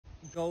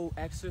go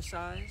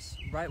exercise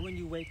right when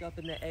you wake up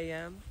in the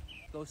AM.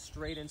 Go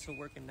straight into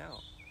working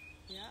out.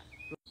 Yeah.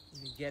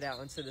 You get out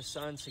into the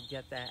sun to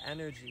get that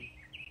energy.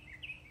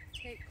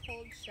 Take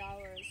cold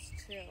showers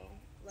too,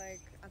 like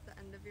at the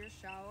end of your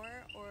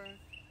shower or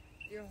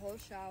your whole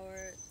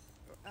shower,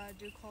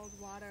 do cold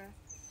water.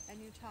 And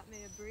you taught me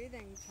a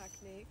breathing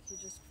technique. You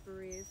just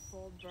breathe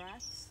full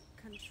breaths,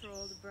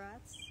 controlled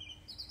breaths,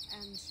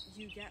 and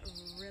you get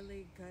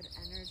really good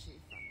energy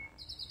from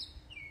that.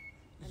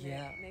 And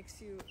it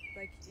makes you,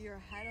 like, your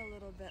head a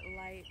little bit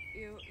light.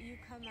 You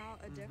come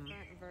out a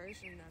different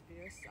version of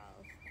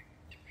yourself.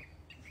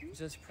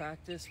 Just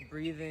practice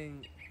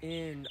breathing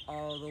in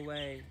all the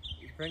way,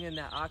 bringing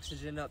that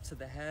oxygen up to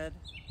the head,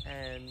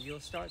 and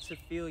you'll start to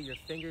feel your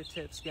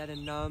fingertips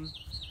getting numb.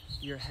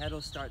 Your head will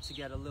start to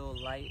get a little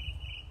light,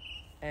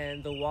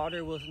 and the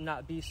water will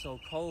not be so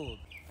cold.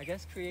 I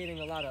guess creating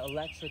a lot of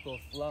electrical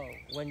flow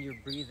when you're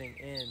breathing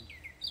in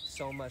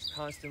so much,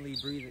 constantly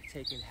breathing,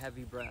 taking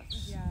heavy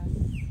breaths. Yes.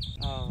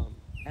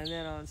 And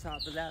then on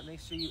top of that, make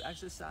sure you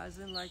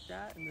exercising like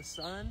that in the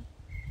sun,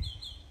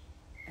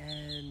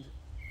 and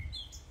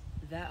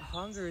that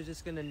hunger is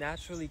just gonna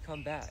naturally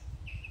come back.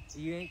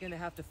 You ain't gonna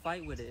have to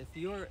fight with it.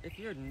 If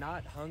you're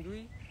not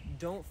hungry,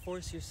 don't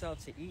force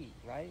yourself to eat,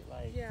 right?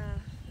 Like,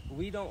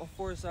 we don't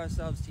force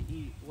ourselves to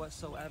eat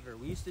whatsoever.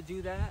 We used to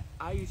do that.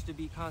 I used to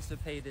be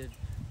constipated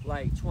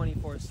like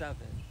 24/7,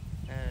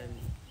 and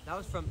that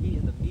was from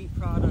eating the meat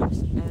products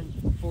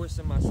and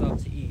forcing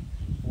myself to eat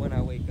when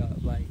I wake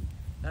up. Like,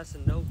 that's a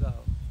no-go.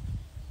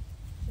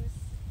 Just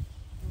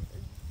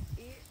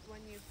eat when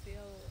you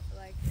feel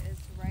like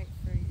it's right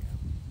for you.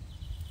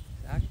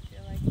 Exactly. You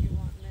feel like you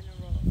want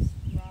minerals.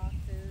 Raw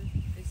food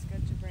is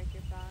good to break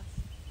your fast.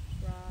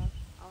 Raw,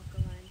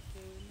 alkaline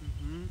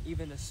food.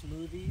 Even a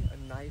smoothie, a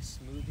nice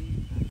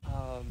smoothie.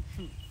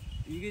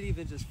 You could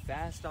even just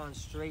fast on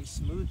straight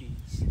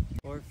smoothies.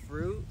 Or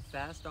fruit,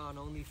 fast on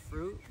only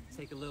fruit.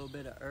 Take a little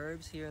bit of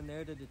herbs here and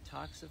there to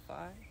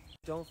detoxify.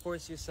 Don't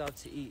force yourself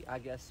to eat, I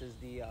guess, is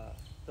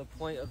the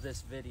point of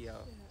this video.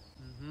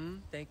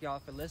 Thank y'all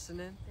for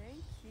listening.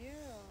 Thank you.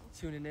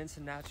 Tuning in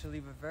to Naturally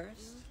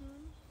Reversed.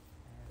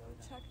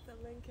 Go check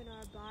the link in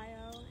our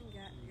bio and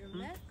get your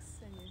mix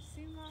and your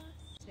sea moss.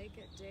 Take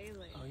it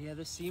daily. Oh yeah,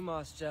 the sea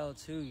moss gel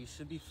too. You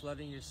should be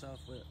flooding yourself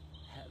with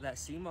that.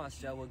 Sea moss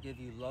gel will give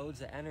you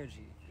loads of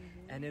energy,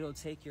 and it'll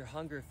take your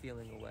hunger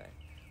feeling away.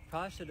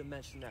 Probably should have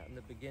mentioned that in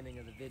the beginning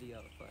of the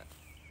video, but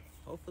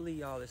hopefully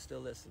y'all are still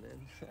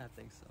listening. I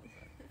think so.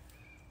 But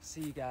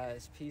see you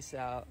guys. Peace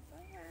out. Bye.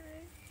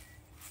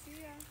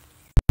 See ya.